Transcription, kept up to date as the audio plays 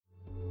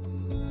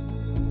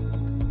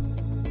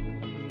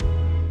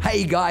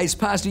Hey guys,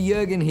 Pastor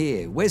Jurgen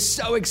here. We're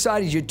so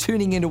excited you're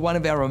tuning into one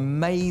of our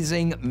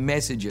amazing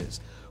messages.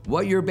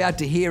 What you're about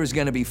to hear is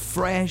going to be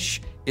fresh,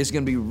 it's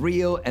going to be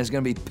real, and it's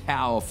going to be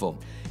powerful.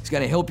 It's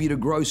going to help you to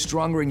grow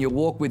stronger in your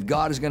walk with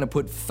God. It's going to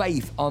put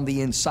faith on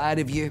the inside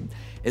of you.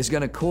 It's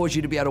going to cause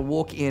you to be able to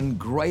walk in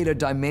greater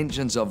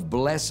dimensions of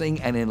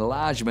blessing and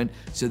enlargement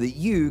so that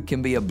you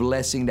can be a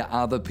blessing to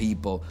other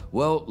people.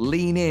 Well,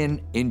 lean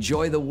in,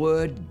 enjoy the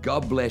word.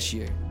 God bless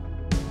you.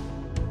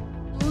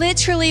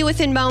 Literally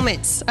within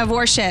moments of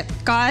worship,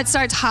 God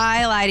starts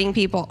highlighting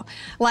people.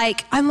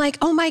 I'm like,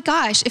 oh my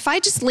gosh, if I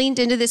just leaned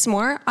into this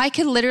more, I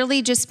could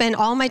literally just spend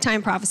all my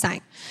time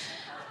prophesying.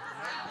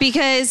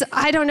 Because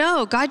I don't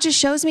know, God just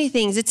shows me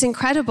things. It's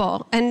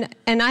incredible. And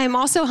I am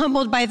also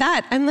humbled by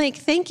that. I'm like,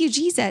 thank you,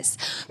 Jesus.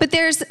 But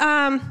there's,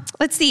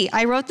 let's see,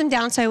 I wrote them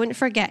down so I wouldn't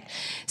forget.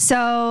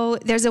 So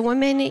there's a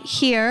woman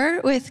here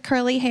with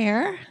curly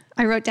hair.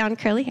 I wrote down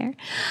curly hair.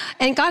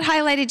 And God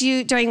highlighted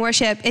you during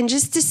worship. And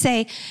just to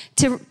say,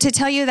 to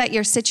tell you that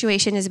your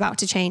situation is about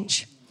to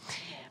change.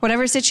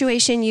 Whatever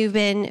situation you've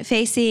been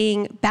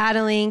facing,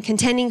 battling,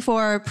 contending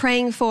for,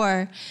 praying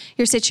for,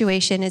 your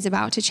situation is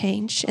about to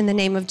change in the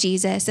name of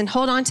Jesus. And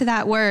hold on to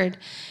that word.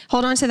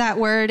 Hold on to that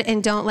word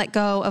and don't let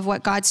go of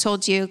what God's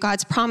told you.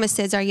 God's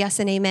promises are yes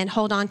and amen.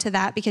 Hold on to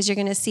that because you're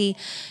going to see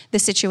the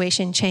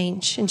situation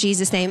change in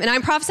Jesus' name. And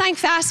I'm prophesying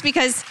fast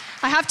because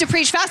I have to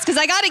preach fast because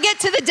I got to get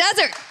to the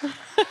desert.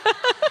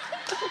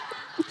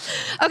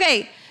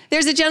 Okay,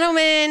 there's a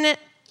gentleman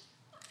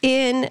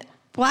in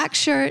black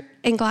shirt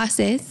and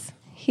glasses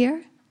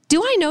here.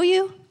 Do I know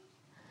you?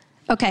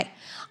 Okay.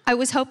 I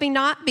was hoping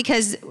not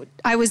because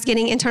I was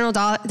getting internal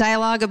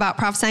dialogue about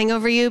prophesying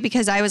over you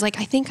because I was like,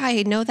 I think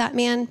I know that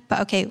man,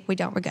 but okay, we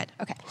don't, we're good.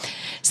 Okay.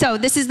 So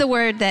this is the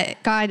word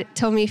that God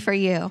told me for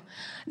you,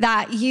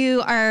 that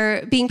you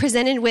are being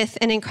presented with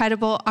an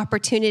incredible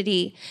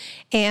opportunity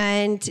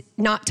and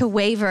not to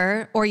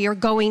waver, or you're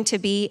going to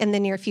be in the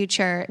near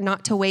future,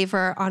 not to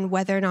waver on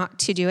whether or not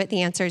to do it.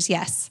 The answer is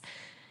yes.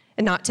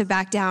 And not to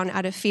back down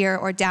out of fear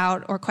or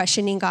doubt or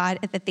questioning God,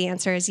 that the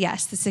answer is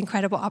yes. This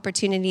incredible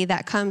opportunity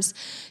that comes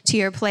to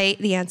your plate,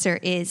 the answer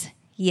is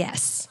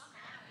yes.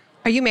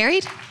 Are you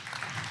married?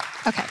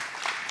 Okay.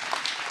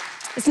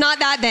 It's not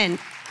that then.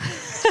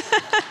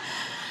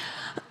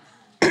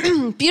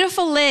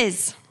 Beautiful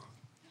Liz.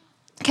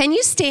 Can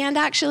you stand,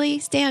 actually?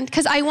 Stand,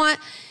 because I want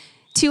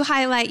to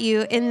highlight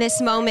you in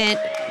this moment.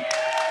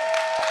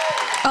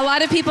 A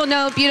lot of people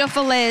know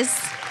beautiful Liz.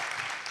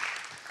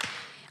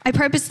 I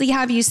purposely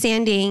have you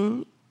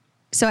standing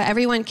so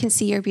everyone can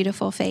see your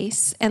beautiful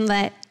face and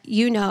let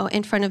you know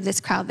in front of this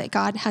crowd that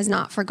God has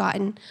not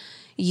forgotten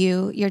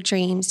you, your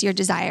dreams, your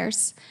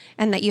desires,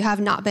 and that you have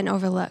not been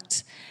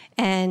overlooked,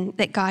 and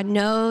that God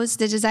knows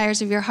the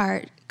desires of your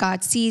heart.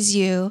 God sees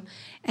you,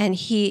 and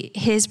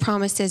his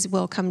promises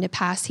will come to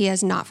pass. He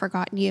has not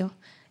forgotten you.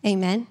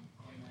 Amen?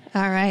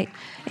 All right.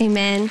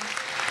 Amen.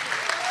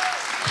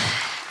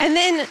 And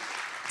then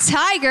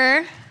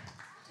Tiger.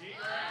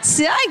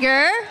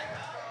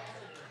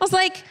 I was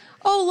like,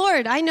 oh,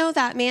 Lord, I know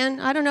that, man.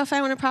 I don't know if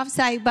I want to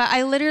prophesy, but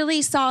I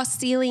literally saw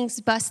ceilings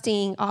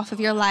busting off of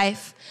your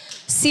life.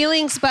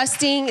 Ceilings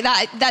busting,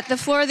 that the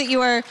floor that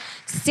you are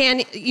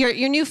standing,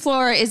 your new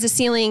floor is a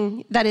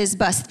ceiling that is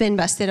been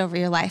busted over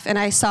your life. And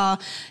I saw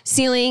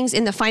ceilings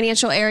in the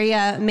financial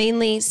area,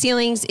 mainly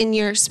ceilings in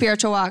your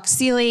spiritual walk,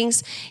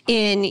 ceilings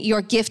in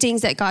your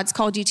giftings that God's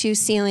called you to.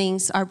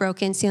 Ceilings are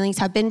broken, ceilings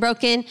have been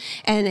broken,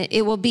 and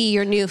it will be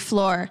your new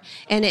floor.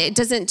 And it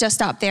doesn't just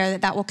stop there,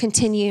 that will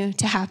continue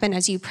to happen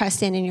as you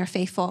press in and you're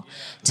faithful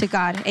to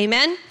God.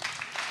 Amen?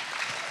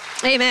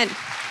 Amen.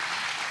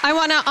 I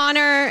want to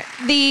honor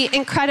the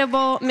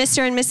incredible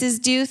Mr. and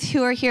Mrs. Duth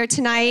who are here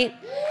tonight.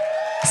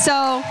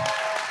 So,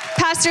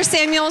 Pastor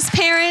Samuel's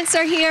parents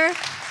are here.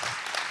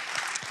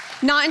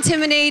 Not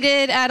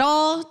intimidated at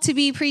all to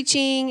be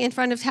preaching in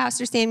front of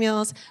Pastor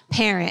Samuel's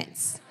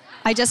parents.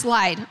 I just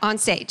lied on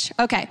stage.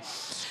 Okay.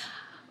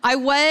 I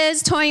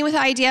was toying with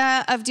the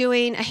idea of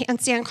doing a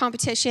handstand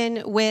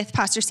competition with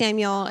Pastor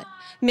Samuel,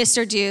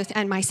 Mr. Duth,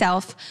 and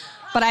myself,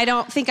 but I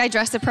don't think I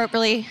dressed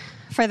appropriately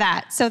for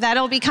that. So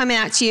that'll be coming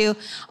at you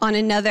on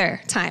another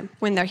time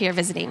when they're here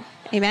visiting.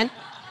 Amen?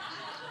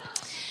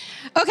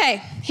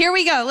 Okay, here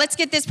we go. Let's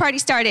get this party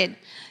started.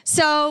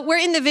 So we're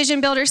in the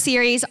Vision Builder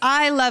series.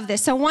 I love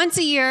this. So once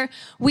a year,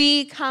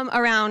 we come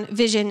around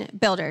Vision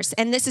Builders.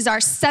 And this is our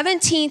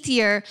 17th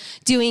year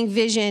doing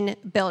Vision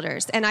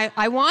Builders. And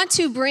I want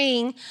to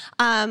bring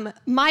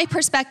my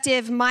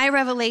perspective, my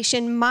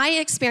revelation, my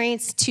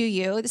experience to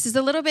you. This is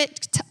a little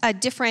bit a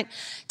different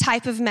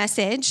type of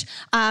message.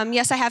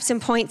 Yes, I have some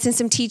points and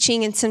some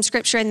teaching and some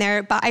scripture in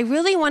there, but I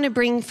really want to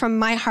bring from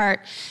my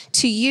heart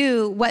to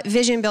you what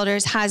Vision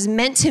Builders has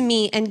meant to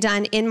me and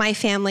done in my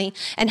family,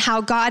 and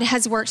how God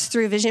has worked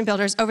through Vision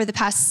Builders over the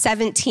past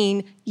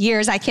 17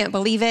 years. I can't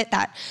believe it.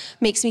 That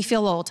makes me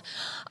feel old.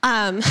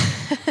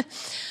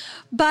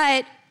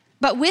 But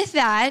But with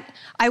that,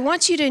 I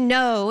want you to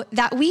know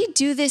that we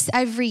do this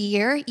every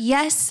year.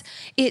 Yes,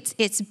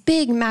 it's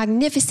big,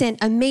 magnificent,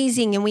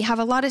 amazing, and we have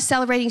a lot of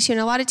celebrating soon,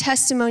 a lot of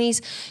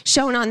testimonies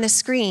shown on the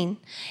screen.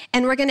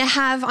 And we're gonna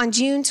have on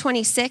June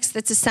 26th,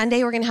 that's a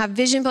Sunday, we're gonna have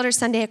Vision Builder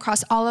Sunday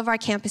across all of our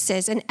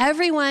campuses. And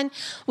everyone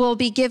will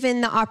be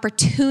given the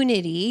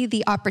opportunity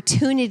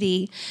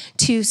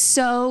to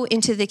sow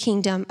into the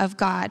kingdom of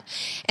God.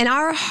 And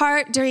our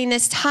heart during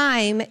this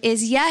time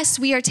is, yes,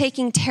 we are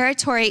taking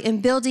territory and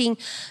building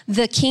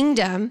the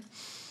kingdom,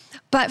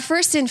 but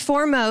first and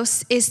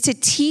foremost is to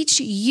teach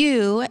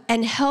you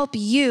and help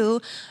you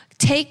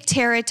take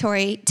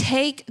territory,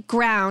 take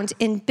ground,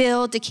 and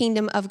build the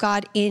kingdom of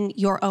God in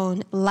your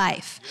own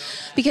life.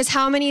 Because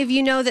how many of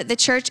you know that the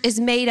church is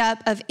made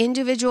up of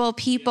individual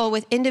people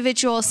with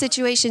individual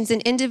situations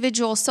and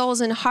individual souls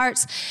and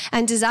hearts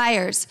and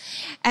desires?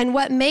 And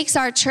what makes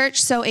our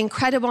church so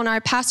incredible and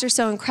our pastor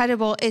so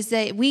incredible is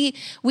that we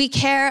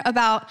care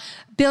about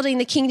building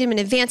the kingdom and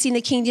advancing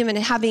the kingdom and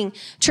having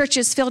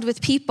churches filled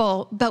with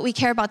people, but we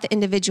care about the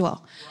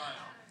individual.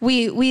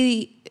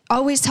 We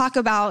always talk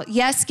about,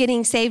 yes,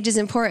 getting saved is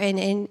important,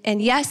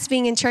 and yes,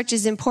 being in church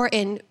is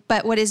important,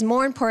 but what is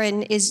more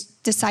important is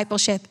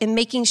discipleship and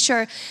making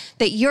sure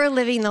that you're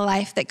living the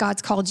life that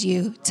God's called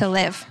you to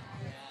live.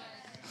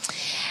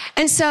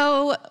 And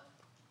so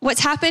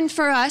what's happened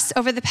for us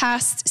over the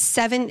past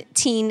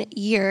 17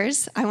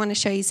 years, I want to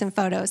show you some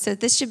photos. So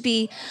this should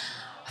be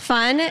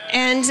fun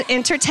and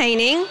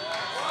entertaining. Wait,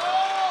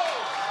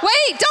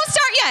 don't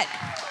start yet.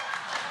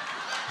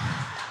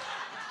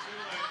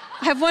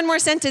 I have one more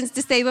sentence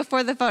to say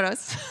before the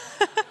photos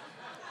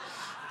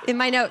in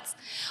my notes.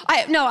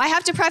 I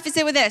have to preface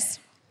it with this.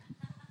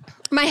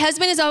 My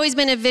husband has always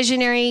been a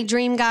visionary,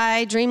 dream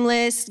guy, dream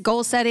list,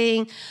 goal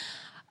setting,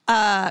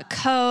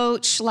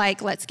 coach,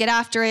 like let's get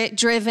after it,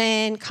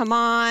 driven, come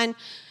on,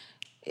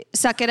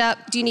 suck it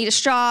up. Do you need a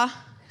straw?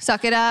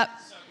 Suck it up.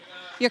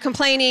 You're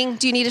complaining.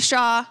 Do you need a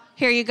straw?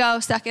 Here you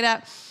go. Suck it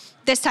up.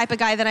 This type of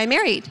guy that I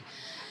married.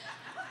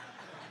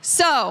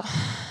 So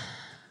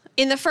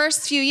in the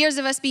first few years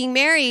of us being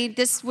married,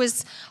 this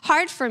was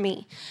hard for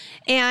me.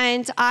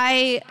 And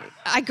I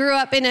grew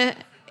up in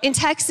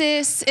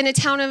Texas, in a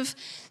town of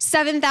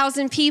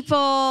 7,000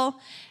 people.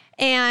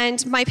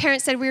 And my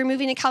parents said we were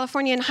moving to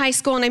California in high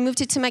school, and I moved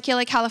to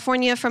Temecula,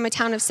 California from a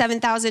town of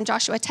 7,000,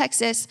 Joshua,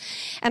 Texas.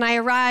 And I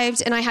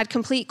arrived, and I had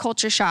complete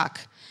culture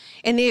shock.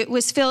 And it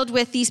was filled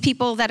with these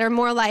people that are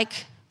more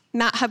like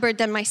Matt Hubbard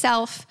than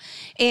myself.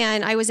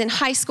 And I was in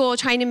high school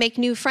trying to make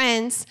new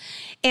friends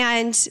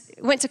and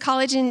went to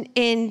college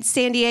in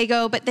San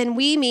Diego. But then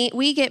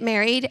we get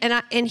married,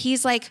 and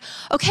he's like,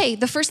 okay,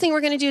 the first thing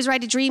we're going to do is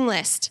write a dream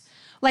list.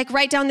 Like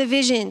write down the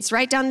visions,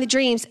 write down the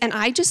dreams. And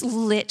I just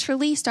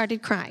literally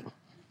started crying.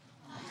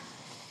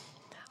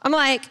 I'm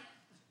like,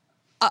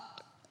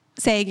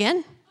 say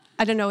again?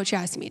 I don't know what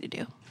you're asking me to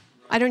do.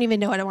 I don't even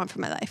know what I want for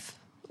my life.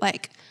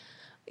 Like,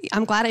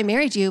 I'm glad I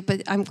married you,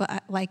 but I'm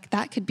glad, like,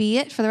 that could be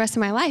it for the rest of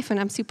my life, and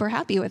I'm super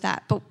happy with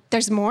that. But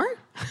there's more.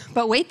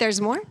 But wait,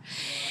 there's more.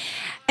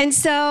 And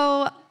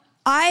so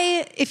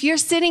if you're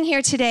sitting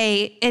here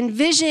today and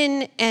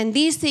vision and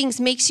these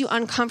things makes you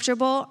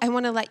uncomfortable, I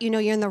want to let you know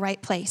you're in the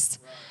right place.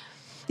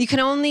 You can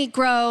only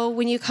grow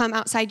when you come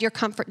outside your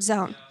comfort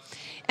zone.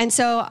 And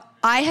so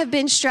I have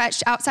been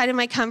stretched outside of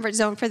my comfort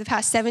zone for the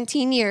past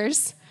 17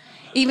 years.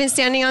 Even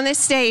standing on this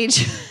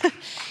stage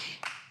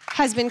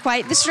has been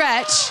quite the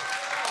stretch.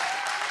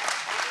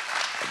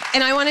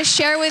 And I want to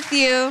share with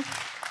you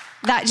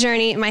that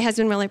journey. My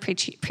husband really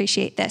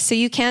appreciate this. So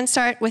you can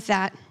start with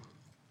that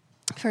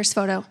first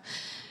photo.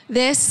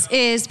 This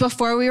is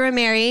before we were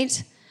married,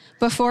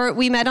 before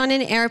we met on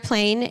an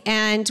airplane,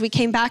 and we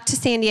came back to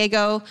San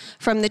Diego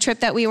from the trip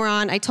that we were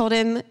on. I told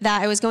him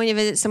that I was going to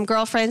visit some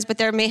girlfriends, but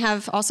there may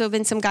have also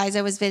been some guys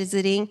I was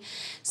visiting.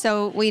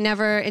 So we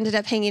never ended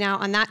up hanging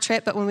out on that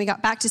trip. But when we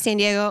got back to San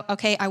Diego,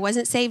 okay, I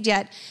wasn't saved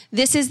yet.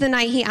 This is the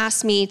night he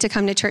asked me to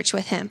come to church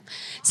with him.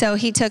 So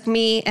he took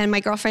me and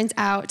my girlfriends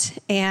out,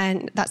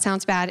 and that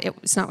sounds bad.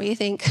 It's not what you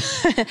think.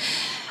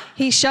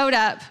 He showed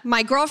up.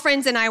 My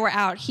girlfriends and I were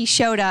out. He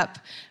showed up,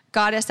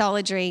 got us all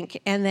a drink,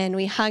 and then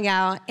we hung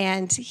out,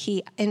 and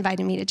he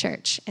invited me to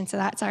church. And so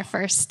that's our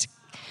first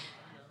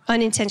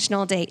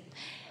unintentional date.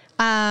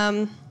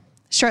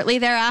 Shortly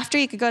thereafter,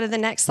 you could go to the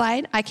next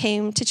slide, I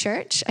came to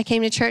church. I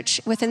came to church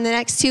within the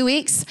next 2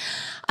 weeks.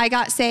 I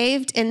got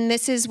saved, and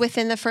this is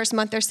within the first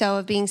month or so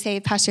of being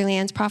saved. Pastor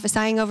Leanne's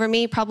prophesying over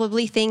me,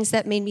 probably things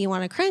that made me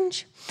want to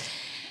cringe.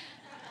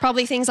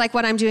 Probably things like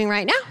what I'm doing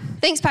right now.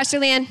 Thanks, Pastor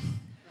Leanne.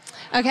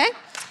 Okay?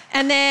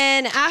 And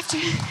then after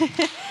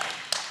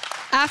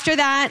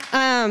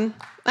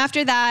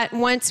that,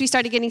 once we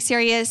started getting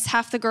serious,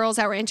 half the girls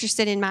that were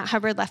interested in Matt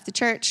Hubbard left the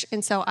church.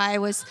 And so I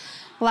was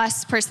the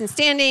last person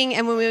standing.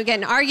 And when we would get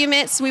in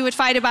arguments, we would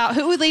fight about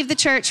who would leave the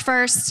church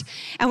first.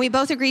 And we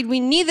both agreed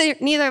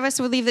neither of us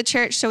would leave the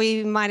church, so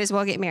we might as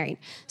well get married.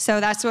 So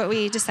that's what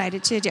we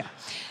decided to do.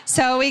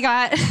 So we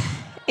got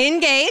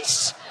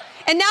engaged.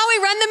 And now we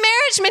run the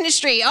marriage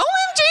ministry.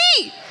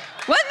 OMG!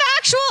 What in the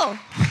actual?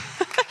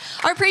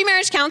 Our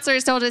pre-marriage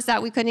counselors told us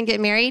that we couldn't get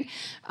married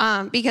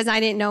because I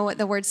didn't know what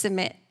the word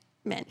submit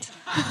meant.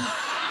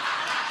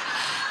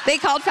 They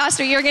called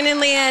Pastor Jurgen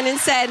and Leanne and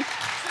said,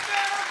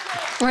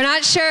 we're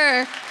not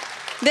sure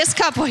this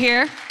couple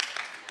here,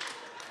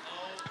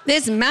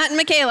 this Matt and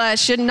Michaela,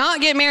 should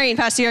not get married,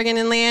 Pastor Jurgen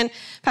and Leanne.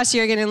 Pastor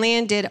Jurgen and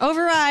Leanne did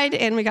override,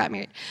 and we got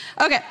married.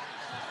 Okay.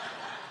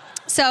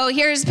 So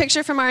here's a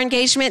picture from our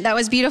engagement that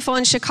was beautiful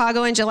in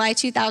Chicago in July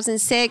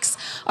 2006,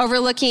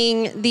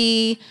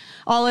 overlooking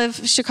all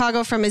of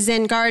Chicago from a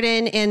Zen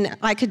garden. And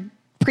I could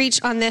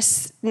preach on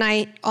this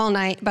night all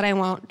night, but I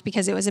won't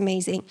because it was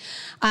amazing.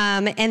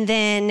 And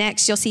then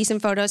next, you'll see some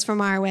photos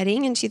from our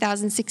wedding in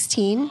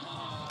 2016.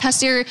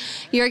 Pastor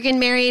Jurgen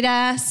married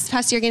us.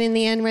 Pastor Jurgen and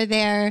Leanne were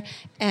there,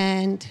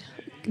 and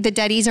the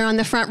Deddies are on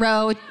the front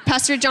row.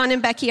 Pastor John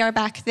and Becky are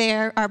back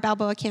there, our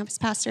Balboa campus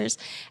pastors,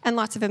 and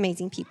lots of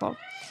amazing people.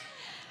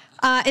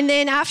 And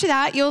then after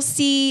that, you'll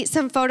see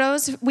some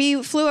photos.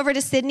 We flew over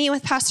to Sydney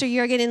with Pastor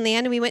Jurgen and Leanne,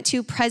 and we went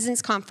to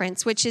Presence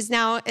Conference, which is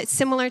now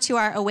similar to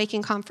our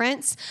Awaken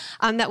Conference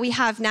that we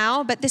have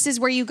now. But this is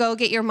where you go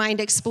get your mind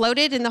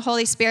exploded, and the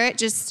Holy Spirit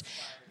just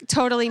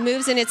totally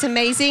moves, and it's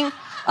amazing.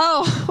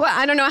 Oh, well,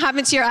 I don't know what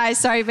happened to your eyes.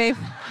 Sorry, babe.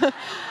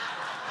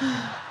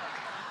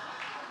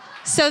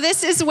 So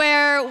this is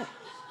where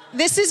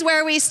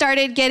we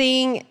started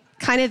getting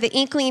kind of the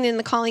inkling and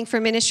the calling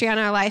for ministry on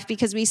our life,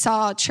 because we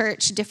saw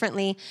church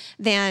differently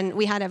than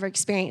we had ever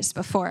experienced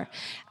before,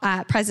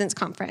 Presence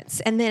Conference.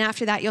 And then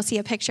after that, you'll see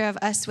a picture of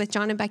us with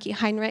John and Becky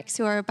Heinrichs,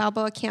 who are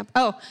Balboa Camp.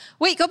 Oh,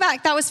 wait, go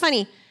back. That was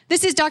funny.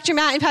 This is Dr.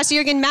 Matt and Pastor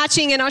Jurgen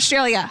matching in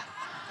Australia.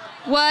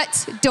 What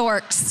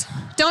dorks.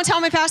 Don't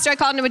tell my pastor I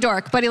called him a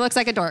dork, but he looks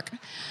like a dork.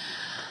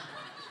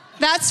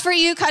 That's for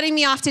you cutting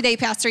me off today,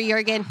 Pastor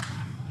Jurgen.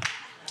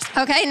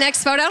 Okay,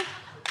 next photo.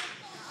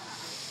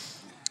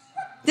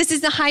 This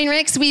is the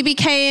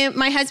Heinrichs.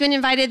 My husband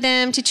invited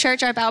them to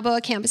church, our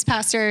Balboa campus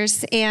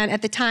pastors. And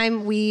at the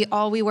time,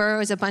 all we were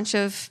was a bunch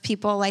of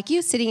people like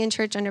you sitting in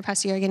church under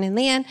Pastor Jurgen and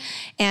Leanne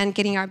and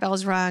getting our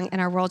bells rung and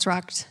our worlds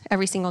rocked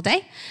every single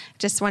day.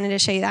 Just wanted to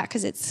show you that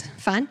because it's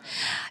fun.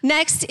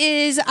 Next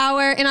is in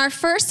our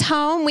first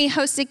home, we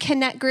hosted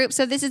Connect Group.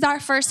 So this is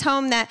our first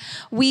home that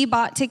we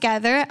bought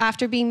together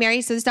after being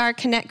married. So this is our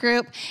Connect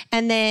Group.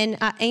 And then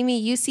Amy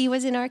Yusi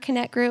was in our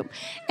Connect Group.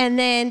 And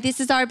then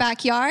this is our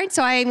backyard.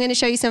 So I'm going to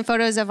show you some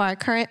photos of our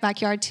current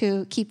backyard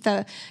to keep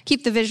the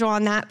visual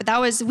on that.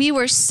 But we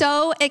were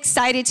so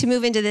excited to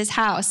move into this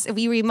house.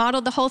 We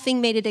remodeled the whole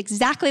thing, made it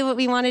exactly what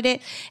we wanted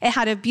it. It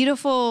had a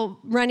beautiful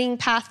running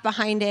path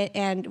behind it,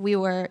 and we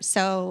were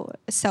so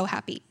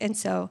happy. And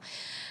so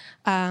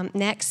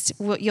next,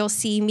 you'll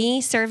see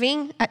me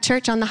serving at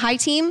church on the high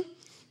team.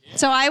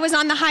 So I was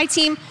on the high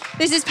team.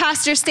 This is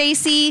Pastor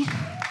Stacy.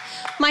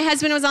 My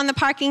husband was on the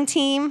parking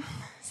team.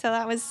 So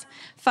that was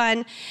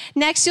fun.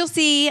 Next, you'll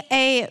see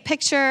a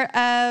picture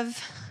of,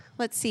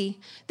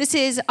 this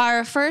is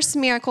our first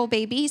miracle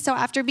baby. So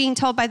after being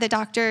told by the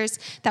doctors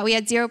that we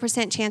had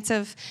 0% chance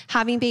of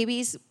having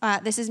babies,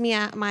 this is me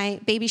at my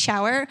baby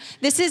shower.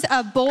 This is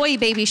a boy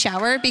baby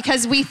shower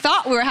because we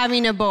thought we were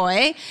having a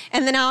boy,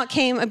 and then out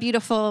came a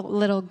beautiful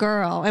little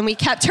girl, and we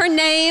kept her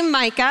name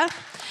Micah.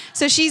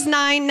 So she's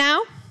 9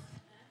 now.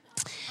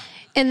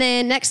 And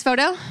then next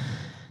photo.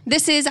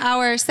 This is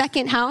our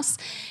second house.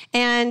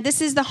 And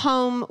this is the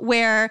home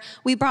where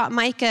we brought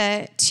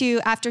Micah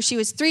to, after she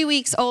was 3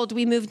 weeks old,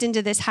 we moved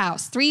into this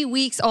house. 3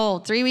 weeks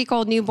old,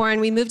 3-week-old newborn,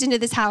 we moved into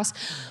this house.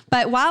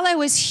 But while I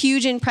was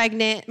huge and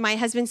pregnant, my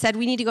husband said,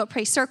 we need to go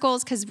pray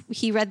circles, because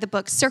he read the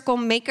book Circle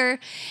Maker,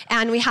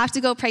 and we have to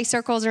go pray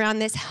circles around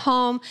this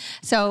home.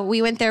 So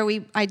we went there,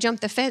 I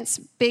jumped the fence,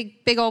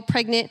 big old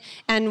pregnant,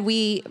 and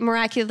we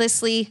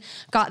miraculously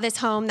got this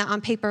home that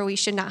on paper we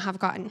should not have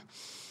gotten.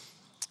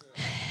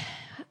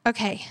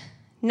 Okay.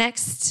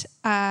 Next,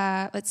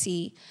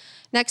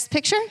 Next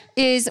picture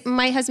is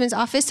my husband's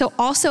office. So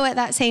also at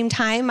that same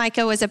time,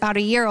 Micah was about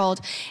a year old,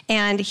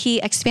 and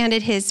he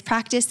expanded his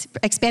practice,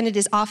 expanded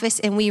his office,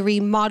 and we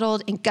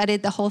remodeled and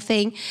gutted the whole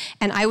thing.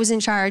 And I was in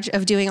charge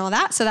of doing all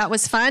that, so that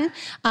was fun.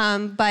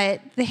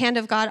 But the hand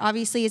of God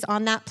obviously is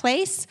on that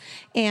place,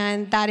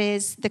 and that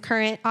is the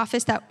current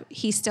office that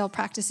he still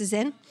practices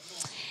in.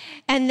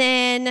 And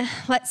then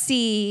let's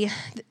see.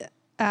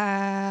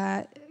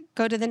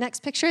 Go to the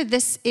next picture.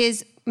 This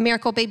is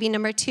miracle baby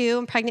number 2.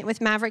 I'm pregnant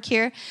with Maverick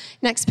here.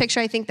 Next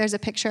picture, I think there's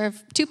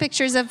two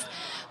pictures of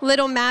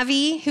little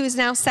Mavi, who's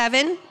now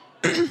 7.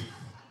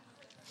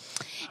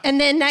 And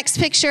then next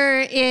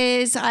picture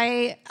is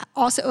I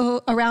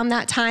also around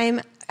that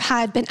time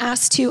had been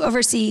asked to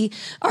oversee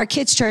our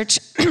kids' church,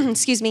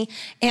 excuse me,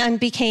 and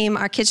became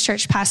our kids'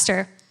 church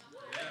pastor.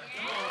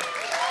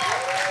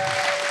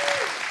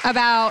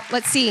 About,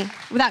 would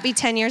that be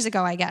 10 years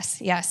ago, I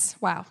guess? Yes.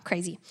 Wow,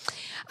 crazy.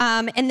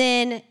 And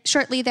then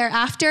shortly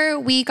thereafter,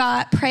 we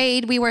got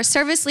prayed. We were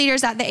service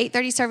leaders at the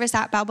 8:30 service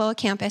at Balboa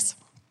campus,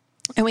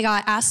 and we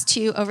got asked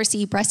to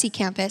oversee Bressie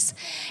campus.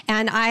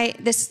 And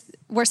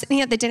we're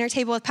sitting at the dinner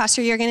table with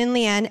Pastor Jurgen and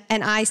Leanne,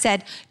 and I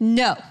said,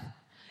 no.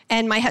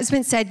 And my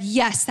husband said,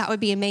 yes, that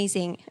would be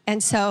amazing.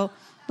 And so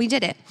we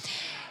did it.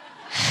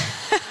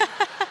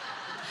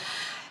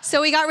 So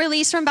we got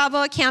released from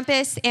Balboa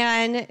campus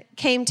and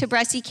came to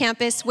Bresci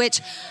campus, which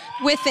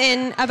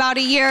within about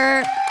a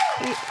year,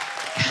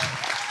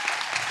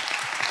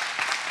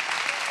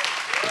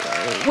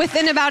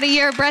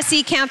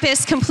 Bresci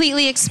campus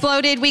completely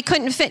exploded. We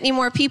couldn't fit any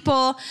more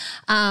people.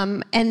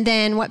 And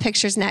then what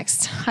picture's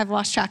next? I've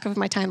lost track of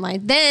my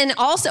timeline. Then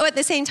also at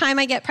the same time,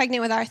 I get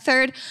pregnant with our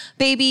third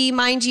baby.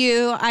 Mind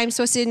you, I'm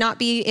supposed to not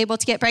be able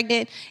to get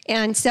pregnant.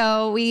 And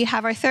so we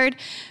have our third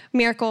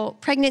miracle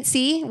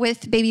pregnancy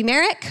with baby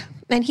Merrick,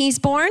 and he's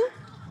born.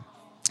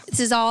 This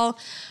is all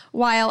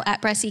while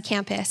at Bresci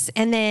campus.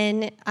 And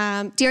then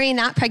during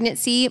that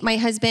pregnancy, my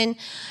husband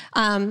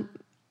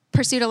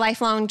pursued a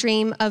lifelong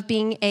dream of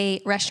being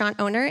a restaurant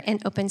owner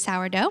and open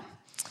sourdough.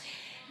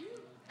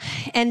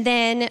 And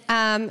then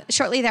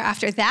shortly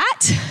thereafter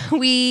that,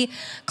 we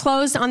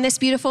closed on this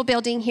beautiful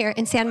building here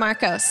in San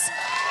Marcos.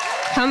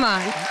 Come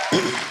on.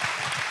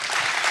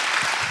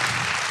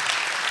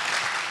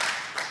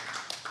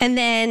 And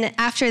then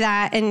after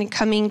that, and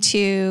coming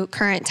to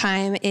current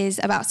time, is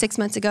about 6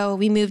 months ago,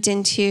 we moved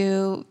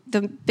into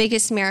the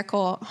biggest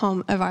miracle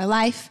home of our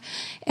life.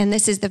 And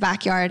this is the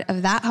backyard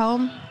of that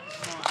home.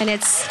 And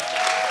it's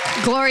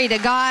glory to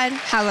God,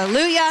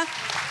 hallelujah.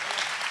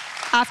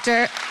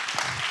 After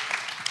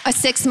a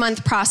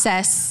 6-month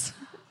process,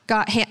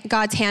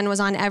 God's hand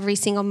was on every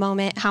single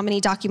moment. How many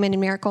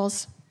documented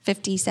miracles?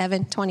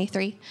 57,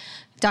 23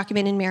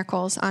 documented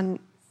miracles on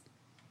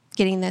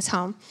getting this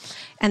home.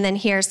 And then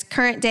here's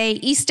current day,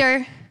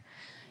 Easter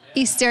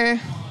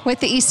with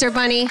the Easter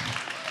bunny.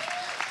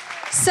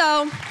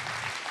 So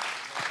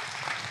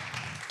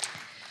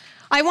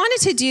I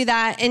wanted to do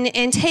that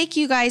and take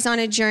you guys on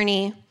a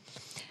journey,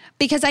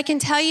 because I can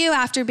tell you,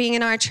 after being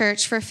in our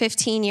church for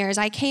 15 years,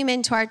 I came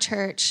into our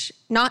church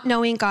not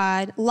knowing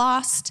God,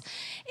 lost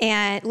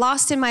in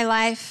my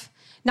life,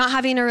 not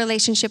having a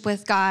relationship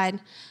with God,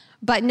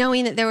 but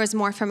knowing that there was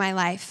more for my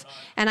life.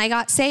 And I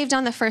got saved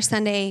on the first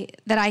Sunday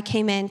that I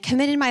came in,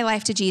 committed my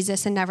life to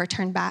Jesus, and never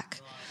turned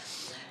back.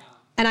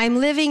 And I'm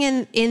living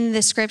in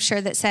the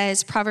scripture that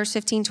says, Proverbs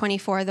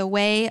 15:24, the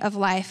way of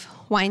life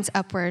winds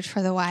upward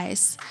for the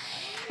wise.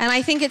 And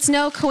I think it's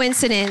no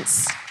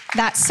coincidence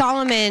that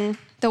Solomon,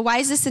 the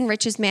wisest and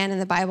richest man in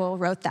the Bible,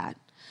 wrote that.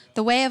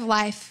 The way of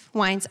life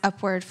winds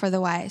upward for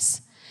the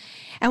wise.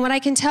 And what I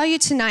can tell you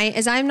tonight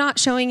is I'm not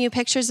showing you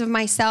pictures of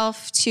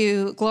myself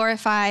to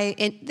glorify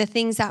the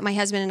things that my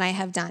husband and I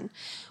have done.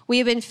 We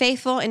have been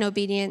faithful and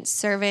obedient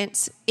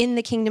servants in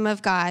the kingdom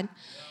of God,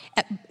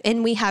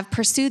 and we have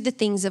pursued the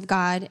things of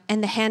God,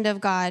 and the hand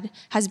of God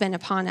has been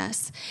upon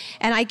us.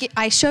 And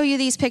I show you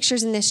these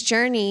pictures in this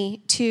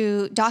journey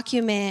to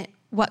document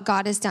what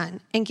God has done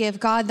and give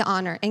God the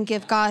honor and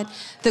give God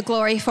the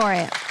glory for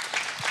it.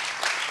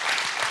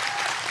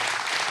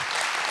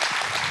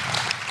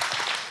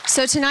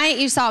 So tonight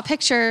you saw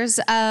pictures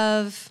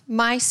of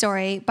my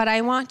story, but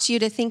I want you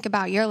to think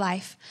about your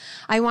life.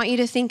 I want you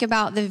to think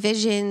about the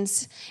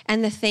visions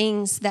and the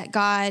things that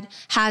God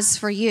has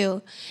for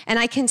you. And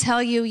I can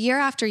tell you, year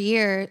after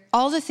year,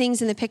 all the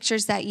things in the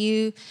pictures that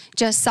you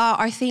just saw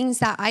are things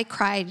that I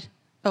cried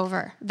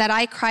over, that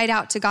I cried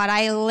out to God.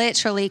 I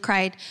literally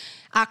cried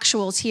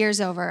actual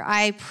tears over.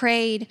 I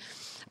prayed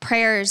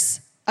prayers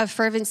of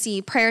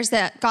fervency, prayers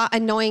that got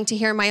annoying to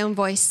hear my own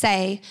voice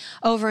say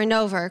over and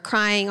over,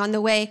 crying on the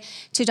way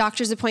to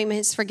doctor's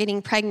appointments for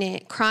getting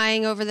pregnant,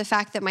 crying over the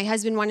fact that my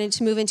husband wanted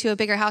to move into a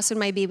bigger house when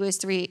my baby was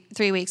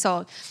three weeks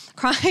old,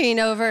 crying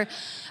over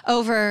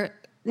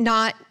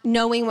not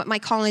knowing what my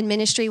call in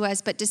ministry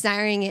was, but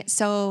desiring it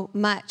so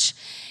much.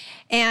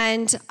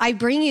 And I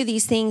bring you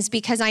these things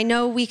because I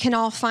know we can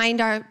all find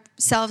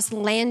ourselves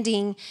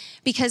landing,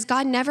 because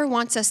God never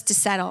wants us to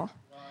settle.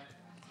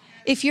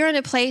 If you're in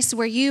a place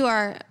where you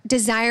are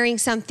desiring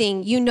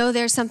something, you know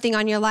there's something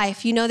on your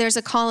life, you know there's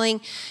a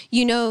calling,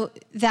 you know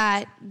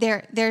that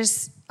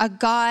there's a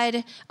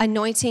God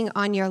anointing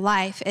on your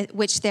life,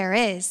 which there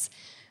is.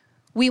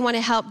 We want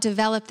to help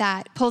develop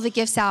that, pull the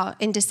gifts out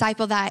and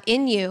disciple that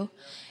in you.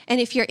 And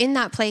if you're in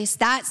that place,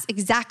 that's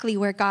exactly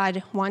where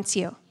God wants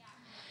you.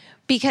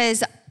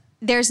 Because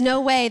there's no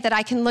way that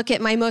I can look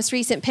at my most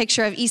recent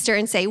picture of Easter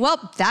and say,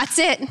 well, that's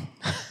it.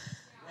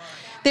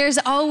 There's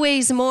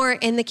always more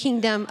in the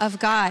kingdom of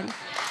God.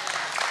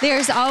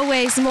 There's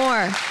always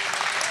more.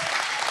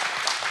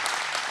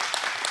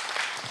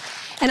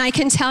 And I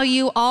can tell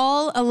you,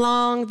 all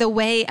along the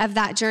way of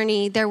that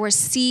journey, there were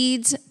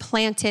seeds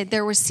planted,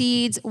 there were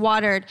seeds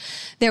watered,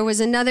 there was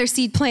another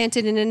seed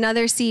planted and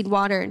another seed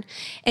watered.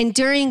 And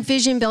during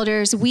Vision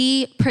Builders,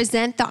 we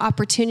present the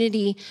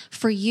opportunity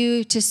for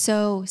you to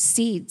sow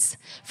seeds,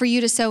 for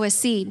you to sow a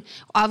seed.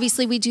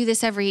 Obviously, we do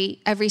this every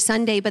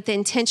Sunday, but the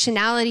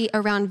intentionality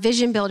around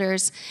Vision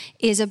Builders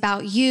is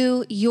about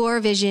you, your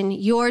vision,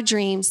 your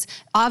dreams,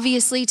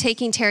 obviously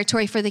taking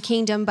territory for the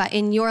kingdom, but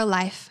in your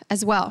life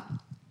as well.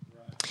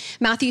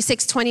 Matthew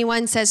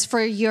 6:21 says,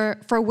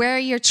 for where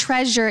your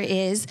treasure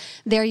is,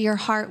 there your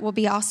heart will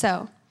be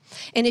also.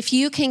 And if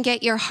you can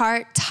get your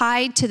heart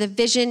tied to the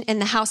vision in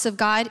the house of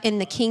God, in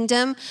the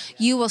kingdom,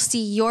 you will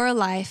see your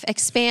life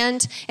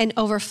expand and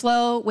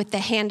overflow with the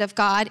hand of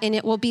God. And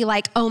it will be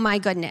like, oh my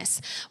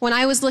goodness. When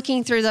I was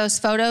looking through those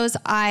photos,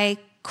 I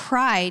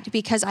cried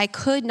because I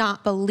could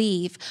not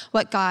believe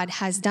what God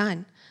has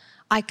done.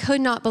 I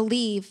could not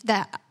believe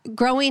that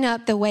growing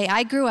up the way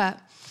I grew up,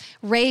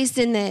 raised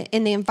in the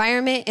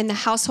environment, in the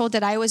household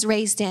that I was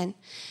raised in,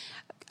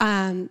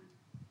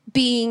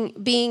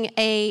 being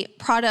a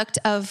product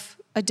of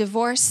a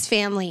divorced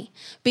family,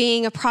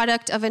 being a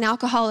product of an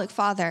alcoholic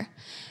father,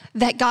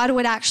 that God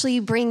would actually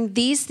bring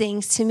these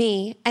things to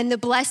me and the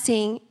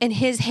blessing in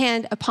his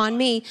hand upon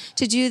me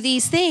to do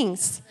these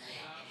things.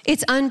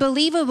 It's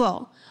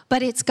unbelievable,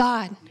 but it's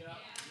God.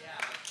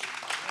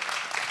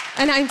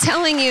 And I'm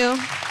telling you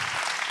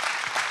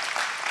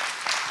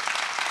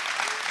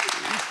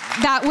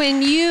that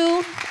when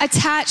you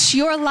attach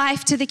your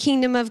life to the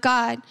kingdom of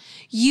God,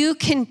 you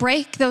can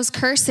break those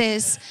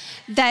curses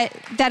that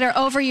are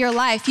over your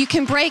life. You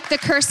can break the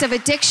curse of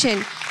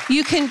addiction.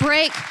 You can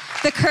break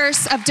the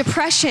curse of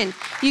depression.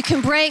 You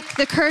can break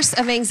the curse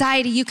of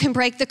anxiety. You can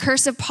break the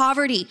curse of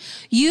poverty.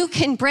 You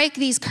can break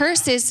these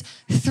curses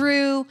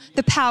through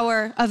the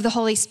power of the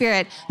Holy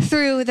Spirit,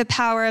 through the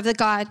power of the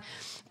God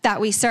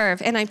that we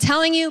serve. And I'm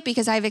telling you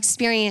because I've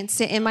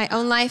experienced it in my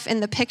own life,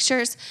 and the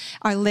pictures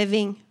are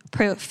living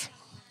proof.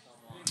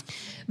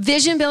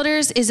 Vision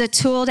Builders is a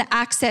tool to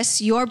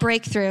access your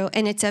breakthrough,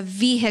 and it's a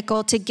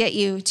vehicle to get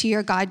you to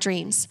your God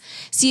dreams.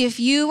 See, if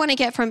you want to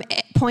get from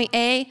point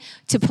A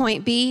to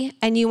point B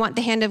and you want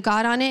the hand of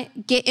God on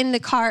it, get in the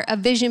car of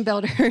Vision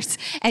Builders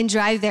and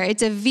drive there.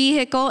 It's a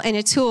vehicle and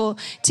a tool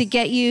to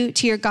get you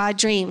to your God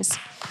dreams.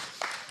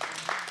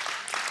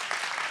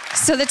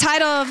 So the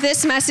title of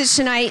this message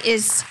tonight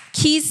is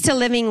Keys to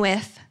Living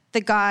with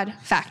the God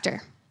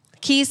Factor.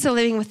 Keys to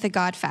Living with the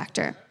God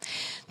Factor.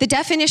 The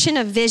definition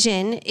of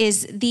vision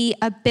is the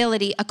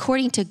ability,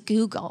 according to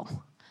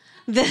Google,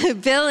 the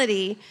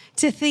ability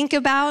to think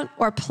about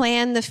or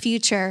plan the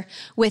future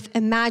with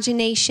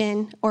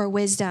imagination or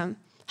wisdom.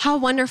 How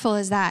wonderful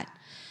is that?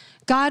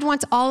 God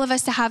wants all of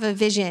us to have a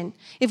vision.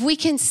 If we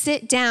can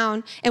sit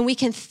down and we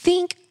can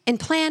think and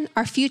plan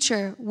our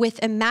future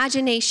with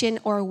imagination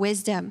or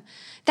wisdom,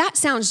 that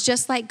sounds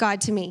just like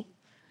God to me.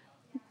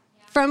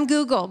 From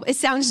Google, it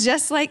sounds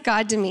just like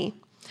God to me.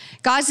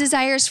 God's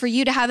desire is for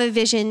you to have a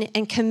vision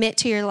and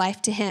commit your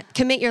life to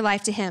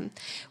him.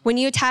 When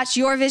you attach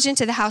your vision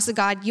to the house of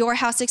God, your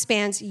house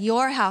expands,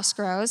 your house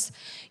grows,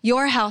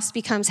 your house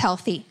becomes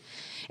healthy.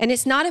 And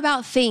it's not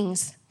about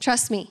things,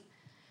 trust me.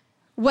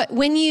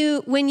 When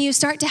you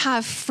start to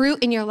have fruit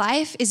in your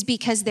life is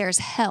because there's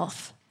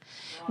health.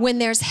 When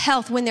there's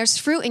health, when there's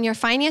fruit in your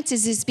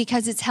finances is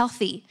because it's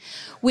healthy.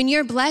 When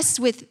you're blessed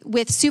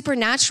with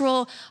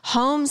supernatural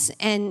homes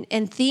and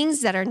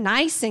things that are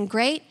nice and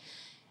great,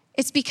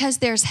 it's because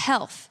there's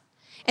health.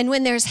 And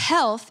when there's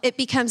health, it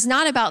becomes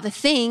not about the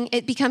thing,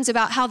 it becomes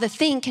about how the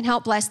thing can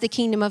help bless the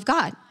kingdom of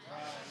God.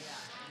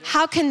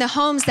 How can the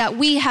homes that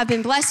we have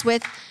been blessed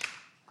with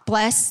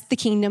bless the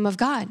kingdom of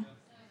God?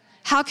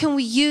 How can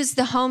we use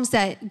the homes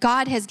that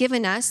God has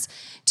given us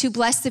to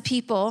bless the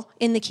people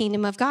in the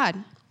kingdom of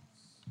God?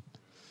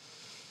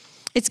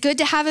 It's good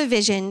to have a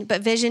vision,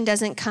 but vision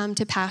doesn't come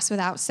to pass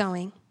without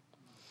sowing.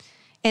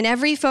 In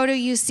every photo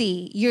you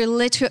see,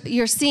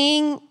 you're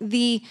seeing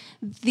the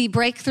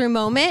breakthrough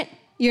moment.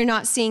 You're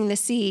not seeing the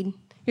seed.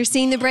 You're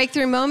seeing the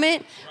breakthrough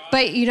moment,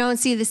 but you don't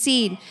see the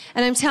seed.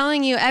 And I'm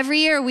telling you, every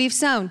year we've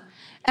sown.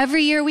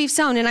 Every year we've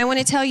sown. And I want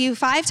to tell you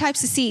 5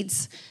 types of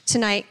seeds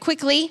tonight,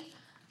 quickly,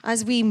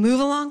 as we move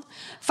along.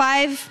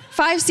 5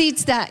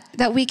 seeds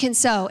that we can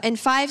sow, and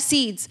 5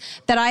 seeds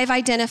that I've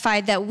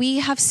identified that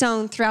we have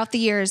sown throughout the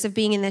years of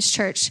being in this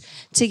church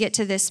to get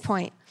to this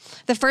point.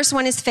 The first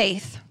one is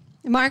faith.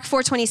 Mark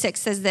 4:26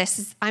 says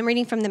this. I'm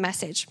reading from the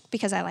Message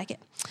because I like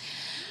it.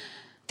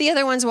 The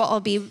other ones will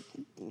all be,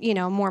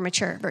 more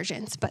mature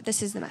versions, but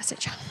this is the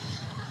Message.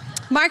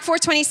 Mark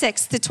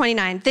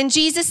 4:26-29. Then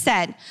Jesus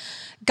said,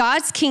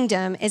 God's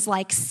kingdom is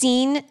like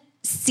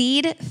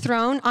seed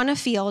thrown on a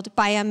field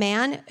by a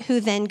man who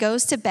then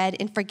goes to bed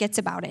and forgets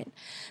about it.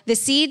 The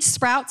seed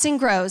sprouts and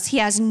grows. He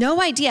has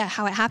no idea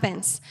how it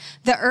happens.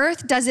 The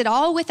earth does it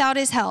all without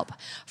his help.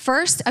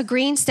 First, a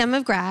green stem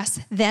of grass,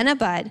 then a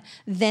bud,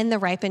 then the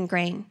ripened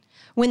grain.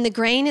 When the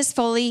grain is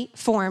fully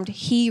formed,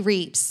 he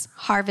reaps.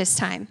 Harvest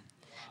time.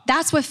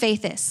 That's what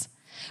faith is.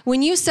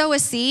 When you sow a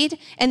seed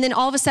and then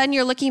all of a sudden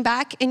you're looking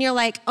back and you're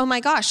like, oh my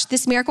gosh,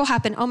 this miracle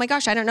happened. Oh my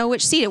gosh, I don't know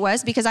which seed it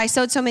was because I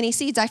sowed so many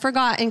seeds. I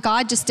forgot, and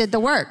God just did the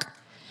work.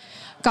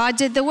 God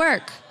did the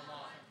work.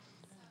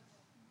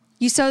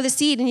 You sow the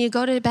seed and you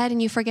go to bed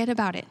and you forget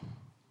about it.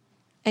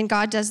 And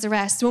God does the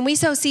rest. When we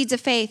sow seeds of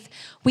faith,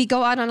 we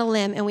go out on a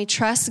limb and we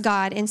trust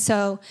God. And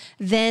so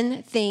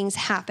then things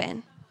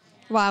happen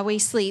while we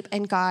sleep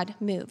and God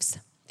moves.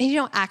 And you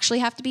don't actually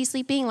have to be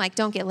sleeping. Like,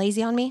 don't get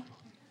lazy on me.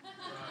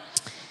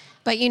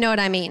 But you know what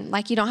I mean.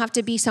 Like, you don't have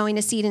to be sowing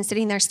a seed and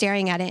sitting there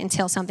staring at it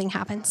until something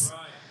happens.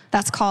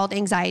 That's called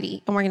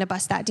anxiety. And we're going to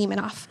bust that demon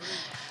off.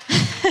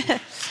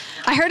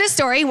 I heard a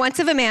story once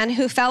of a man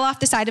who fell off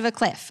the side of a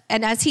cliff,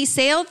 and as he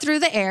sailed through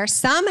the air,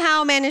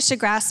 somehow managed to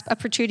grasp a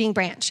protruding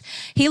branch.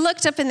 He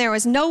looked up and there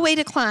was no way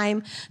to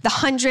climb the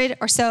 100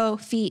 or so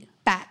feet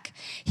back.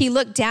 He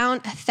looked down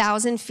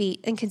 1,000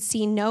 feet and could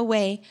see no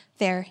way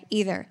there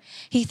either.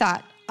 He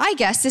thought, I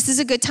guess this is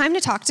a good time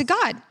to talk to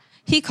God.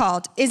 He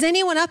called, is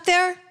anyone up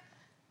there?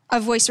 A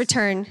voice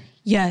returned,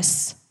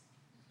 yes.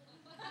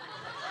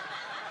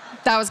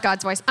 That was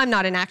God's voice. I'm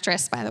not an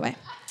actress, by the way.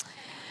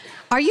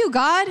 Are you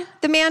God?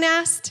 The man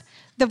asked.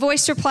 The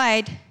voice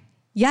replied,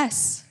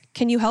 yes.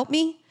 Can you help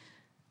me?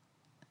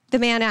 The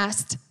man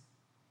asked.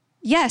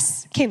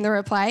 Yes, came the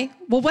reply.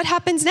 Well, what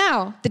happens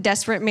now? The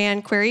desperate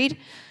man queried.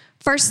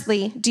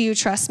 Firstly, do you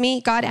trust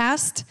me? God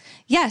asked.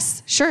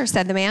 Yes, sure,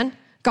 said the man.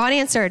 God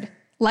answered,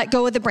 let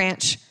go of the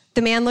branch.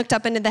 The man looked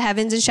up into the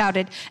heavens and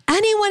shouted,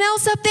 anyone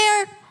else up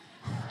there?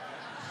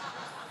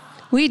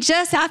 We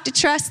just have to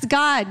trust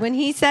God. When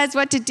he says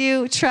what to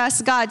do,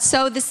 trust God.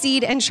 Sow the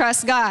seed and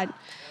trust God.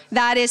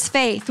 That is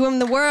faith. When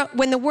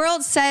the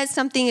world says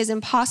something is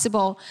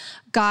impossible,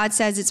 God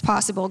says it's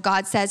possible.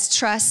 God says,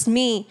 trust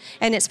me,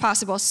 and it's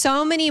possible.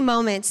 So many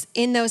moments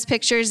in those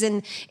pictures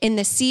and in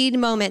the seed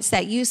moments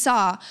that you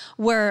saw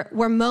were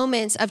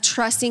moments of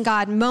trusting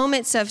God,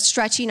 moments of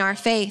stretching our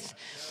faith,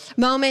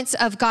 moments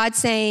of God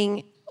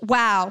saying,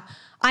 wow,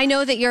 I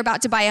know that you're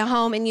about to buy a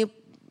home and you,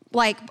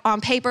 like on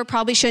paper,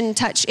 probably shouldn't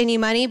touch any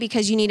money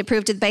because you need to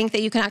prove to the bank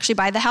that you can actually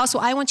buy the house.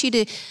 Well, I want you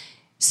to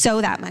sow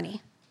that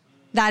money.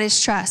 That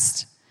is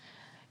trust.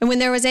 And when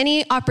there was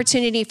any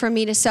opportunity for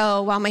me to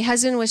sow while my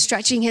husband was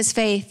stretching his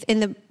faith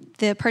in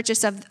the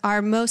purchase of our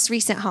most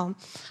recent home,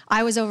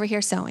 I was over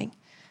here sowing.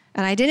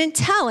 And I didn't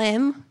tell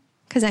him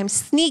because I'm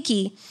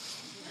sneaky,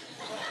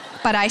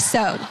 but I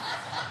sowed.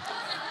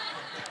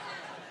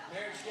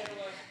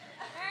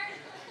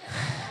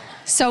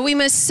 So we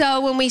must sow.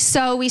 When we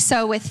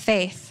sow with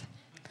faith.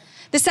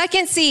 The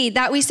second seed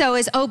that we sow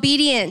is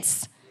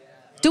obedience.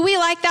 Do we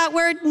like that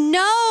word?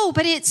 No,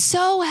 but it's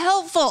so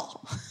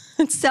helpful.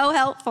 It's so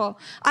helpful.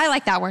 I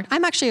like that word.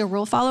 I'm actually a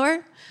rule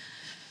follower.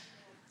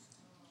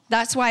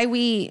 That's why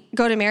we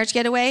go to Marriage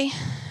Getaway,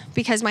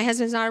 because my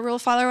husband's not a rule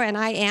follower and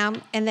I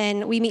am, and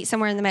then we meet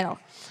somewhere in the middle.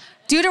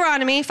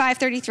 Deuteronomy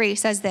 5:33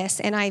 says this,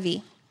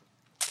 NIV.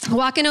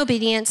 Walk in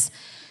obedience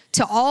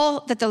to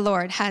all that the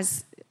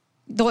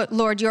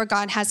Lord your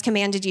God has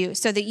commanded you,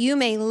 so that you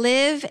may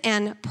live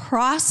and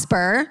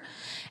prosper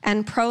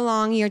and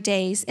prolong your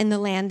days in the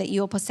land that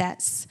you will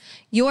possess.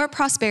 Your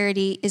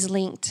prosperity is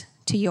linked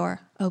to your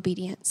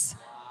obedience.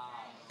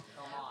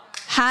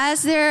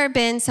 Has there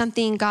been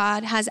something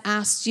God has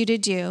asked you to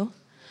do,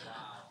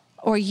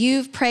 or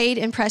you've prayed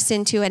and pressed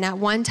into, and at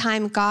one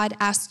time God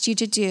asked you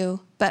to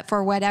do, but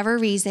for whatever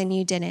reason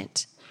you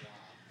didn't?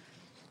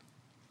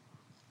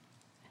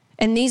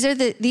 And these are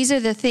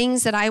the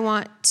things that I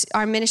want.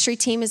 Our ministry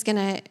team is going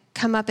to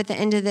come up at the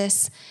end of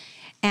this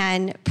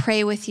and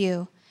pray with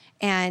you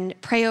and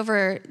pray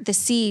over the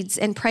seeds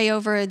and pray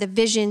over the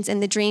visions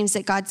and the dreams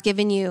that God's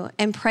given you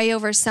and pray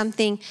over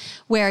something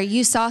where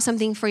you saw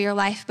something for your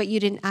life, but you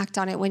didn't act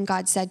on it when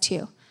God said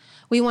to.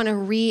 We want to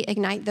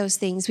reignite those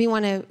things. We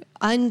want to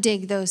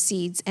undig those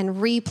seeds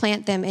and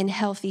replant them in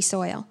healthy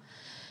soil.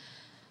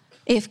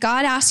 If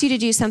God asks you to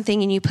do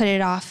something and you put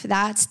it off,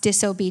 that's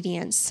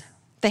disobedience.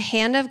 The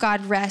hand of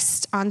God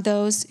rests on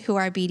those who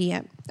are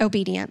obedient.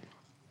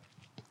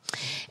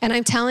 And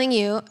I'm telling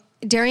you,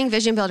 during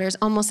Vision Builders,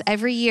 almost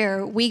every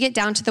year, we get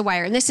down to the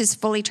wire, and this is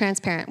fully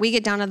transparent. We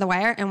get down to the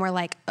wire, and we're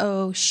like,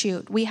 oh,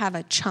 shoot, we have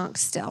a chunk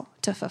still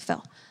to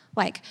fulfill.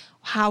 Like,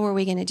 how are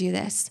we going to do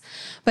this?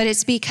 But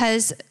it's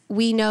because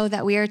we know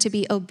that we are to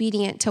be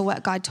obedient to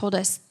what God told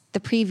us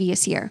the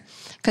previous year,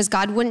 because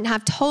God wouldn't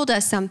have told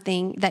us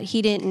something that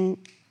he didn't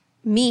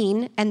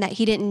mean and that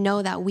he didn't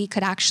know that we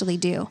could actually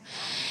do.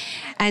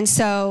 And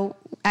so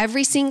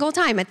every single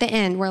time at the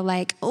end, we're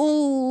like,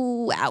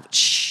 oh,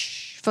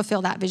 ouch,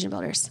 fulfill that, Vision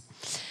Builders.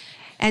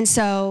 And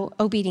so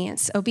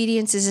obedience.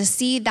 Obedience is a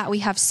seed that we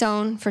have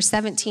sown for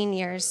 17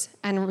 years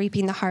and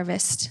reaping the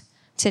harvest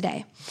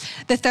today.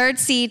 The third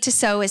seed to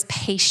sow is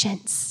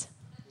patience.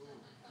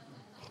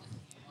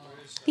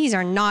 These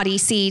are naughty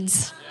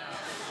seeds.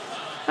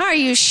 Are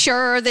you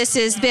sure this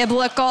is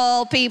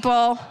biblical,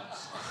 people?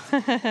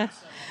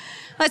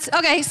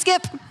 Okay,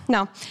 skip.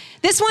 No.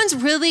 This one's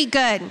really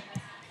good.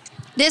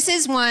 This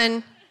is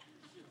one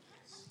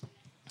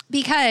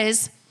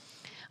because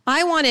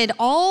I wanted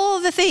all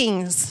the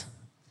things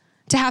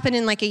to happen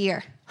in like a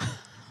year.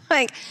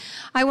 Like,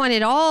 I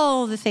wanted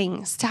all the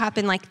things to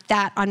happen like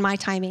that on my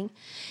timing.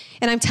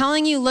 And I'm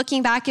telling you,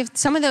 looking back, if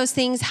some of those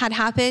things had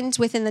happened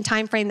within the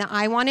time frame that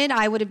I wanted,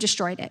 I would have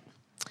destroyed it.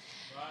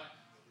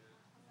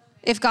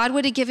 If God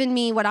would have given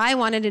me what I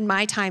wanted in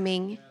my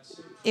timing,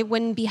 it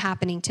wouldn't be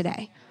happening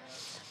today.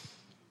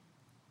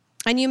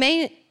 And you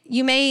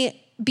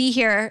may be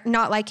here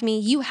not like me.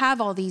 You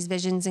have all these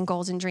visions and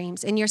goals and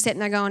dreams, and you're sitting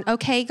there going,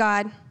 okay,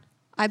 God,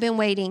 I've been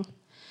waiting.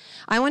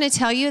 I want to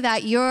tell you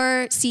that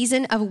your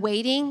season of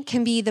waiting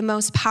can be the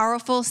most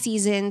powerful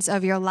seasons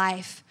of your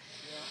life.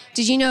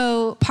 Did you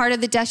know part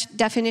of the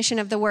definition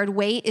of the word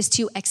wait is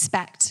to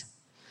expect?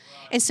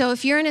 And so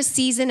if you're in a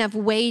season of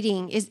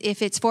waiting,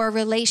 if it's for a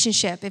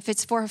relationship, if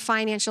it's for a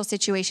financial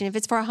situation, if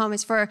it's for a home,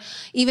 it's for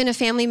even a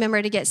family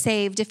member to get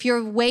saved, if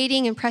you're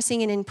waiting and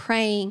pressing in and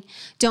praying,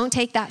 don't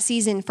take that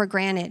season for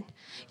granted.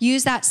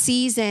 Use that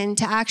season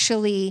to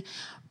actually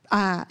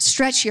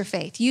stretch your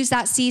faith. Use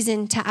that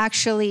season to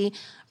actually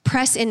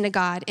press into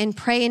God and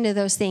pray into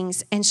those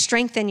things and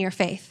strengthen your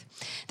faith.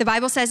 The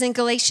Bible says in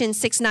Galatians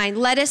 6:9,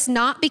 let us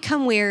not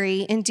become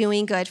weary in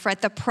doing good, for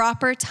at the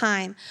proper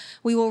time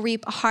we will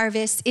reap a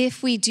harvest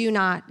if we do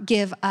not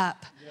give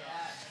up. Yes.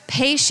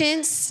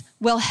 Patience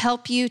will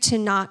help you to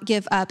not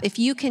give up. If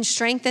you can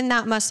strengthen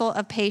that muscle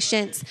of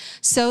patience,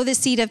 sow the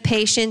seed of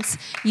patience,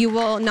 you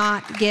will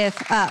not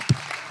give up.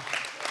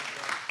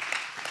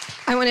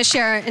 I want to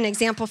share an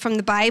example from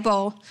the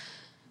Bible.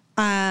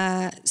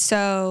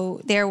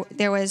 So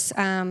there was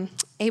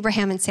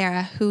Abraham and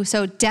Sarah who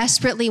so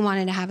desperately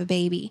wanted to have a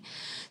baby.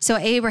 So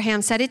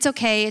Abraham said, it's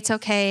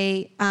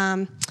okay.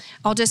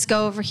 I'll just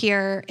go over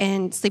here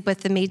and sleep with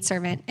the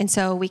maidservant, and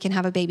so we can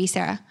have a baby,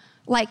 Sarah.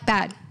 Like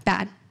bad.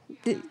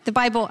 The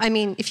Bible, I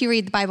mean, if you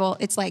read the Bible,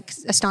 it's like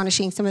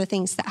astonishing some of the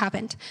things that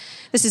happened.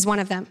 This is one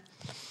of them.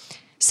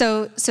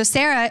 So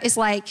Sarah is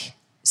like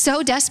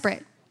so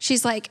desperate.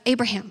 She's like,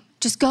 Abraham,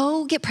 just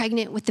go get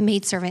pregnant with the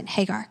maidservant,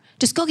 Hagar.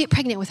 Just go get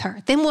pregnant with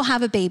her. Then we'll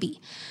have a baby.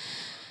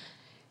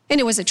 And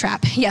it was a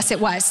trap. Yes, it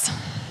was.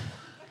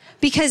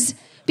 Because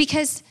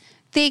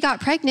they got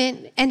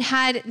pregnant and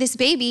had this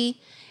baby,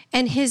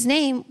 and his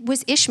name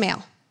was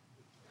Ishmael.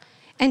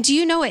 And do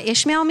you know what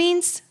Ishmael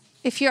means?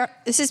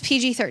 This is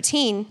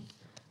PG-13.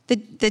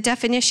 The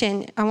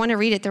definition, I want to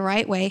read it the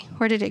right way.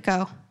 Where did it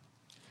go?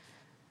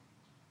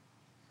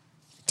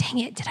 Dang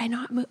it, did I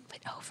not move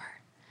it over?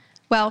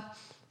 Well,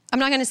 I'm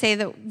not going to say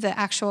the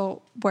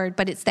actual word,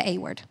 but it's the A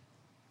word.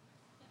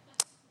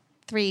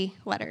 3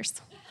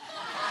 letters.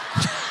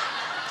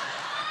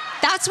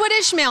 That's what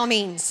Ishmael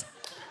means.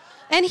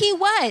 And he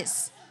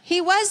was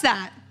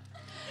that.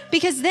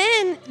 Because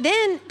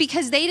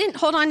because they didn't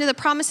hold on to the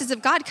promises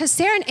of God, because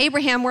Sarah and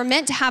Abraham were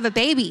meant to have a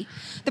baby.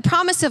 The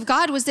promise of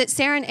God was that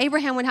Sarah and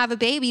Abraham would have a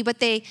baby, but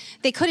they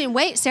couldn't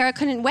wait. Sarah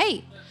couldn't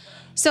wait.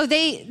 So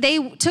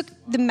they took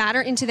the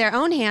matter into their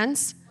own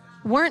hands,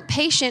 weren't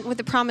patient with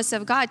the promise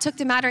of God, took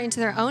the matter into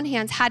their own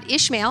hands, had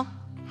Ishmael.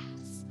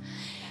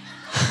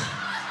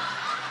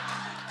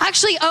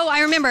 Actually,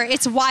 I remember,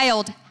 it's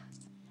wild.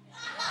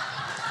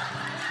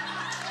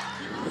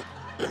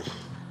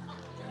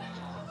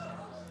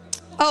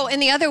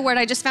 And the other word,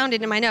 I just found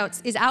it in my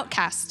notes, is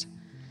outcast.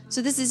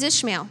 So this is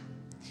Ishmael.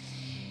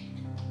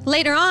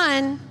 Later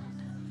on,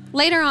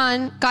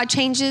 God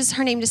changes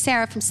her name to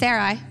Sarah from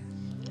Sarai.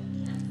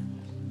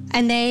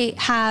 And they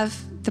have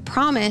the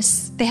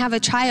promise, they have a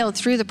child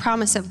through the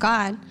promise of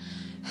God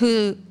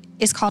who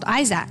is called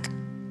Isaac,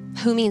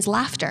 who means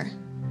laughter.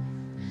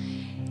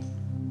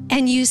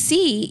 And you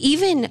see,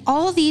 even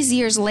all these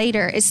years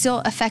later, it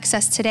still affects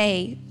us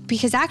today,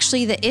 because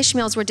actually the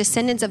Ishmaels were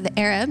descendants of the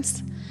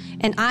Arabs,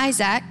 and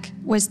Isaac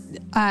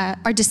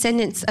are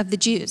descendants of the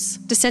Jews.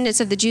 Descendants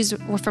of the Jews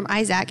were from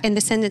Isaac, and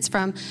descendants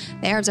from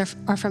the Arabs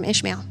are from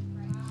Ishmael.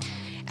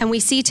 And we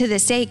see to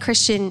this day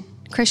Christian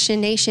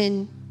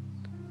nation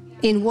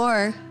in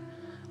war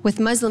with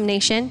Muslim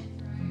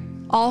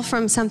nation, all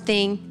from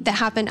something that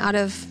happened out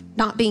of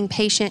not being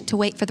patient to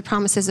wait for the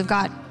promises of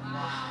God.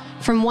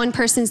 From one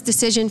person's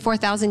decision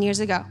 4,000 years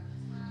ago.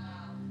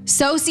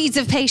 Sow seeds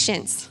of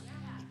patience.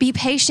 Be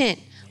patient.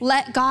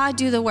 Let God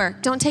do the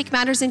work. Don't take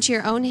matters into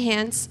your own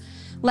hands.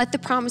 Let the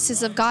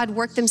promises of God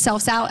work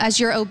themselves out as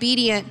you're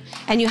obedient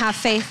and you have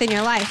faith in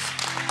your life.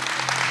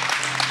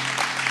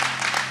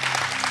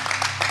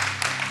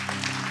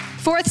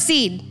 4th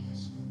seed,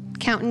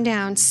 counting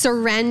down,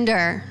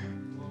 surrender.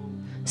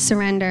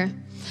 Surrender.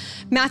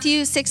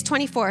 Matthew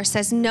 6:24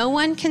 says, no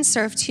one can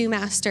serve 2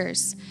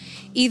 masters.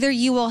 Either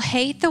you will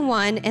hate the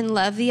one and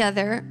love the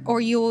other, or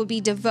you will be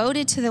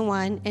devoted to the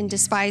one and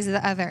despise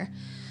the other.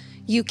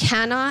 You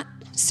cannot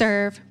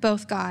serve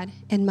both God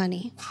and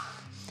money.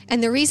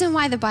 And the reason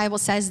why the Bible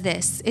says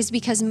this is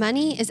because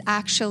money is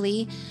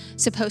actually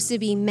supposed to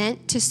be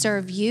meant to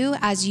serve you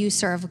as you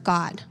serve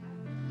God.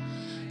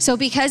 So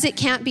because it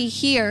can't be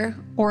here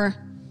or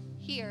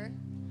here,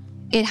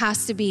 it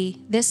has to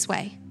be this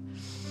way.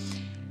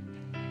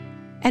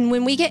 And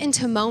when we get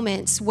into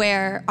moments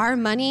where our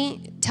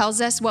money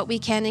tells us what we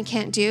can and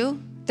can't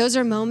do, those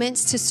are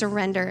moments to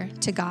surrender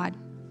to God.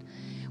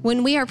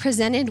 When we are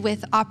presented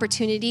with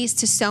opportunities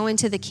to sow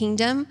into the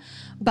kingdom,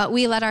 but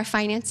we let our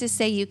finances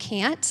say you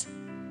can't,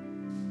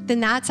 then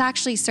that's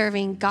actually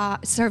serving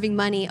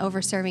money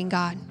over serving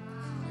God.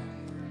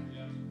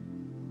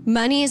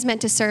 Money is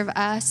meant to serve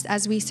us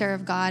as we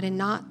serve God and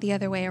not the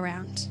other way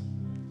around.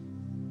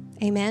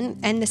 Amen.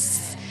 And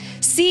this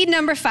seed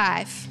number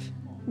 5,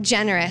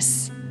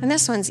 generous. And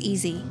this one's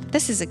easy.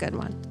 This is a good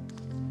one.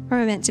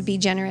 We're meant to be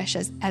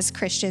generous as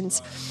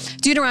Christians.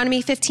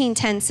 Deuteronomy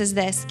 15:10 says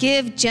this,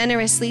 give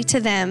generously to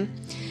them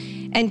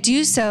and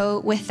do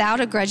so without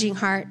a grudging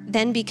heart.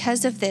 Then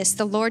because of this,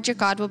 the Lord your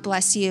God will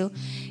bless you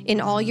in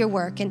all your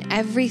work and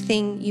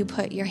everything you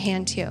put your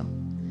hand to.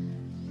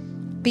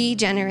 Be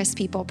generous,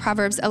 people.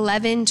 Proverbs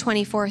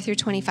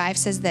 11:24-25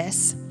 says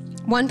this: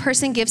 one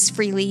person gives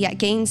freely, yet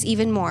gains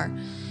even more.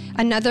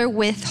 Another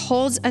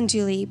withholds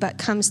unduly, but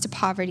comes to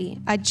poverty.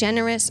 A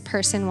generous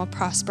person will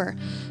prosper.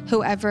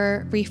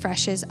 Whoever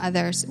refreshes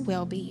others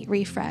will be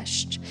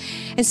refreshed.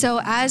 And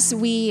so as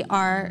we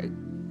are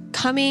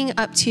coming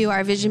up to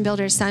our Vision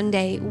Builder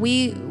Sunday,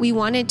 we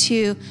wanted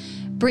to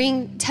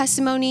bring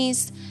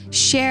testimonies,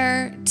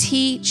 share,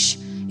 teach,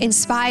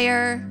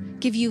 inspire,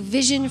 give you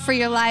vision for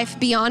your life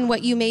beyond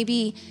what you may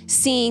be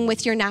seeing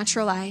with your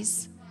natural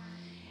eyes.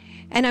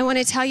 And I want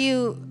to tell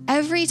you,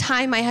 every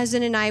time my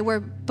husband and I were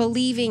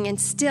believing, and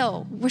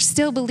we're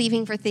still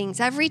believing for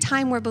things. Every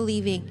time we're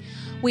believing,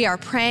 we are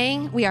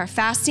praying, we are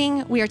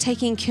fasting, we are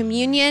taking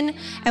communion,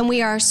 and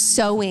we are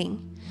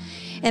sowing.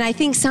 And I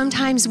think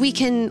sometimes we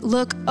can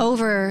look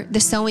over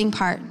the sowing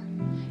part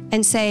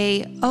and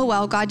say, oh,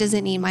 well, God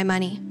doesn't need my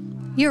money.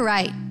 You're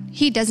right.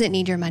 He doesn't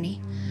need your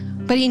money,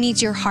 but he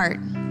needs your heart.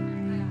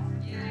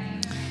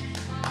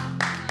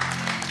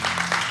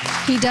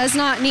 He does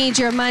not need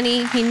your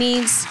money. He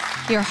needs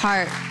your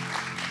heart.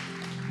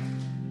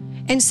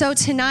 And so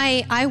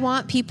tonight, I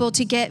want people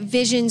to get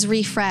visions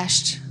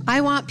refreshed.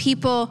 I want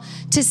people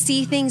to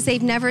see things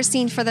they've never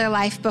seen for their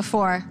life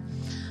before.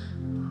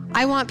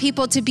 I want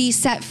people to be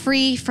set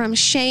free from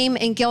shame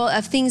and guilt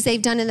of things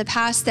they've done in the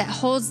past that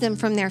holds them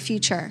from their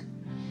future.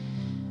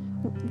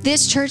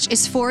 This church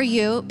is for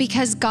you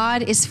because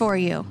God is for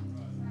you.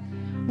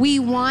 We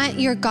want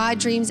your God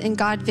dreams and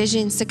God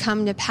visions to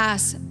come to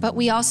pass, but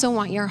we also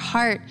want your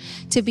heart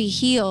to be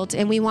healed,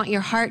 and we want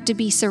your heart to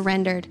be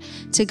surrendered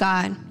to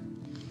God.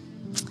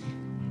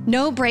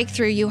 No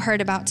breakthrough you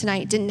heard about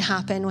tonight didn't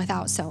happen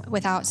without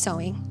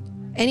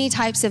sowing any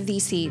types of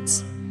these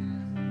seeds.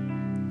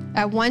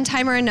 At one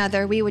time or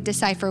another, we would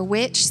decipher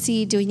which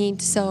seed do we need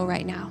to sow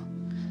right now,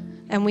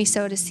 and we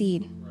sowed a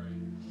seed.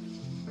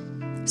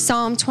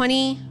 Psalm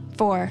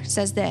 24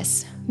 says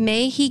this: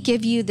 may he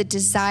give you the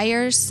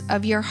desires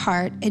of your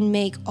heart and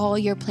make all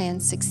your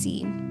plans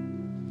succeed.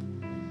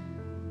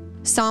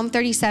 Psalm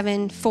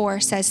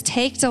 37:4 says,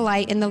 take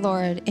delight in the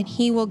Lord, and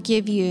he will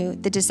give you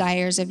the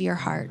desires of your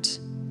heart.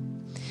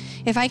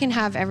 If I can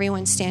have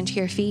everyone stand to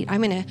your feet,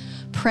 I'm going to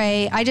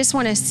pray. I just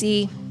want to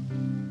see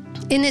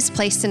in this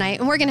place tonight,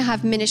 and we're going to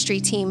have ministry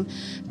team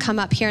come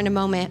up here in a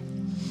moment.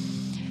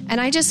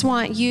 And I just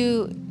want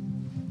you,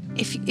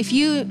 if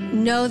you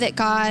know that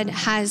God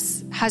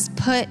has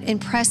put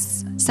and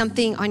pressed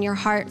something on your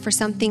heart for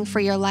something for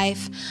your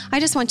life, I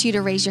just want you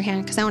to raise your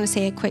hand because I want to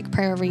say a quick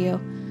prayer over you.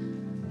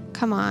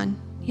 Come on.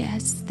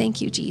 Yes.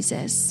 Thank you,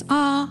 Jesus.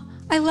 Oh,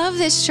 I love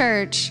this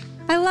church.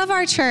 I love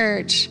our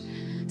church.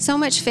 So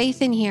much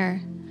faith in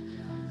here.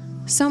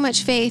 So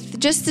much faith.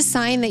 Just the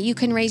sign that you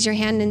can raise your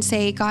hand and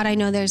say, God, I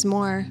know there's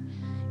more,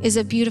 is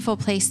a beautiful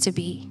place to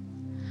be.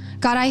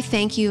 God, I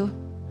thank you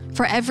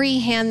for every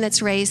hand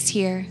that's raised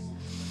here,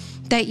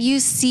 that you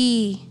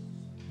see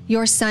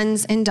your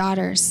sons and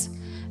daughters,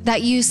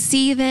 that you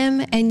see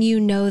them and you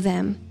know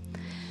them,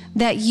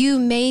 that you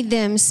made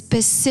them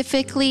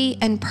specifically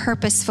and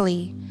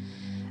purposefully,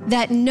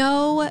 that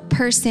no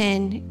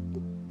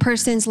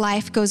person's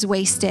life goes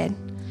wasted.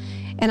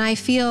 And I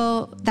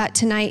feel that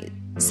tonight,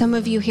 some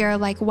of you here are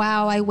like,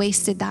 wow, I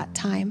wasted that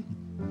time.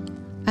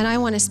 And I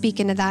want to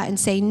speak into that and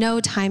say, no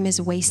time is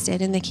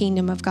wasted in the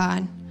kingdom of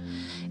God.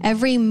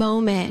 Every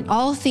moment,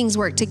 all things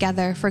work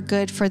together for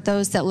good for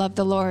those that love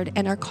the Lord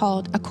and are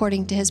called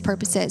according to his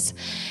purposes.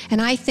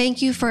 And I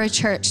thank you for a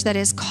church that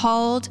is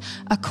called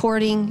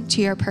according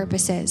to your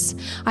purposes.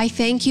 I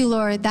thank you,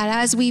 Lord, that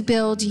as we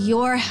build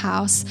your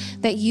house,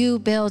 that you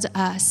build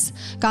us.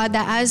 God,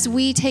 that as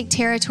we take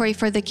territory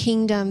for the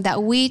kingdom,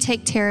 that we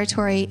take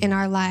territory in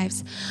our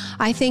lives.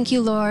 I thank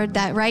you, Lord,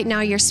 that right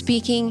now you're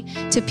speaking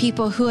to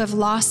people who have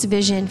lost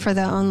vision for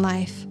their own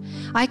life.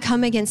 I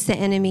come against the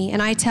enemy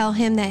and I tell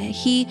him that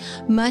he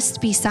must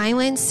be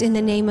silenced in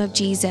the name of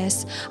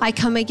Jesus. I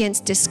come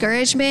against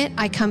discouragement.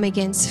 I come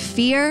against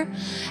fear.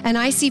 And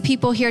I see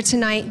people here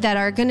tonight that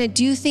are going to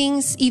do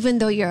things even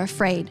though you're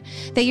afraid,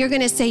 that you're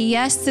going to say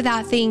yes to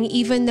that thing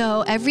even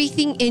though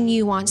everything in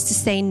you wants to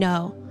say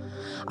no.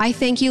 I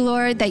thank you,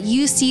 Lord, that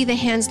you see the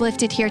hands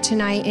lifted here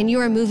tonight and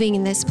you are moving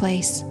in this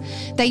place,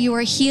 that you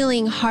are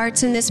healing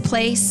hearts in this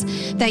place,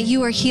 that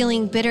you are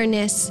healing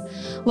bitterness,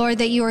 Lord,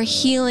 that you are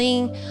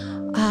healing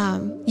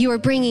you are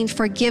bringing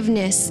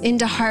forgiveness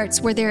into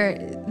hearts where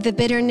the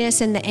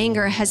bitterness and the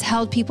anger has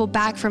held people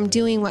back from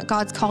doing what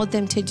God's called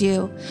them to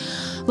do.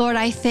 Lord,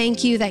 I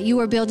thank you that you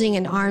are building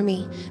an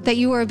army, that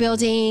you are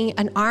building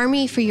an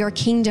army for your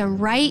kingdom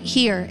right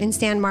here in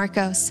San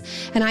Marcos.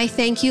 And I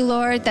thank you,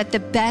 Lord, that the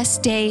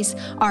best days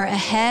are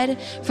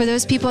ahead for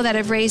those people that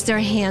have raised their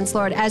hands,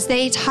 Lord, as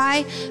they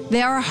tie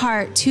their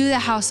heart to the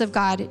house of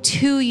God,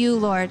 to you,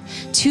 Lord,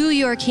 to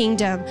your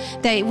kingdom,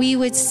 that we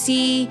would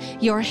see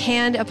your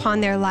hand upon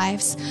their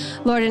lives.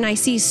 Lord, and I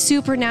see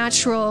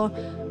supernatural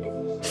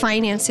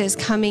finances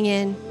coming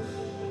in.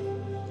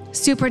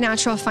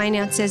 Supernatural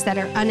finances that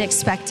are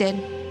unexpected.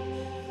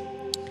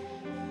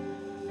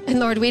 And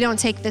Lord, we don't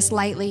take this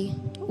lightly.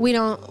 We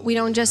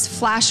don't just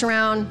flash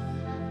around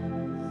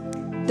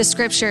the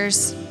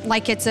scriptures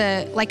like it's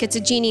a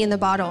genie in the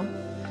bottle.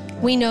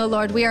 We know,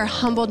 Lord, we are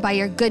humbled by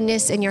your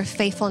goodness and your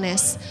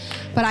faithfulness.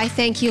 But I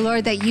thank you,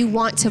 Lord, that you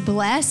want to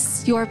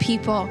bless your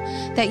people,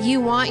 that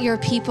you want your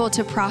people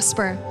to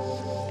prosper,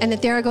 and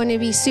that there are going to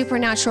be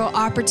supernatural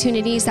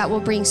opportunities that will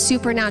bring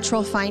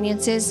supernatural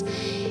finances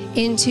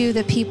into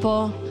the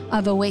people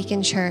of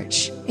Awaken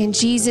Church. In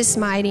Jesus'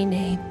 mighty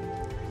name,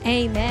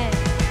 amen.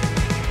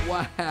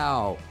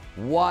 Wow,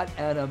 what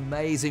an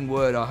amazing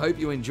word. I hope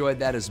you enjoyed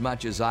that as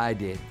much as I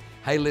did.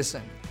 Hey,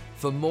 listen,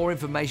 for more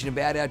information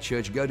about our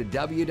church, go to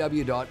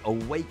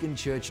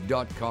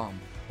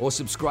www.awakenchurch.com or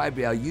subscribe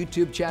to our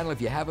YouTube channel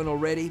if you haven't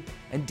already,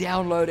 and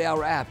download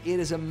our app. It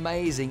is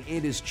amazing.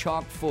 It is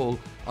chock full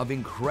of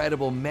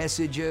incredible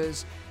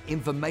messages,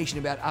 information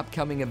about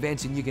upcoming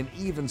events, and you can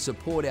even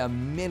support our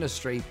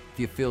ministry if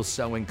you feel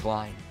so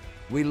inclined.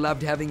 We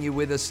loved having you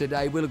with us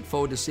today. We look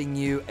forward to seeing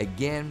you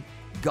again.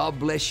 God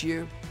bless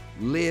you.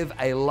 Live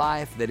a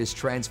life that is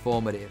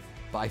transformative.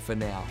 Bye for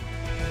now.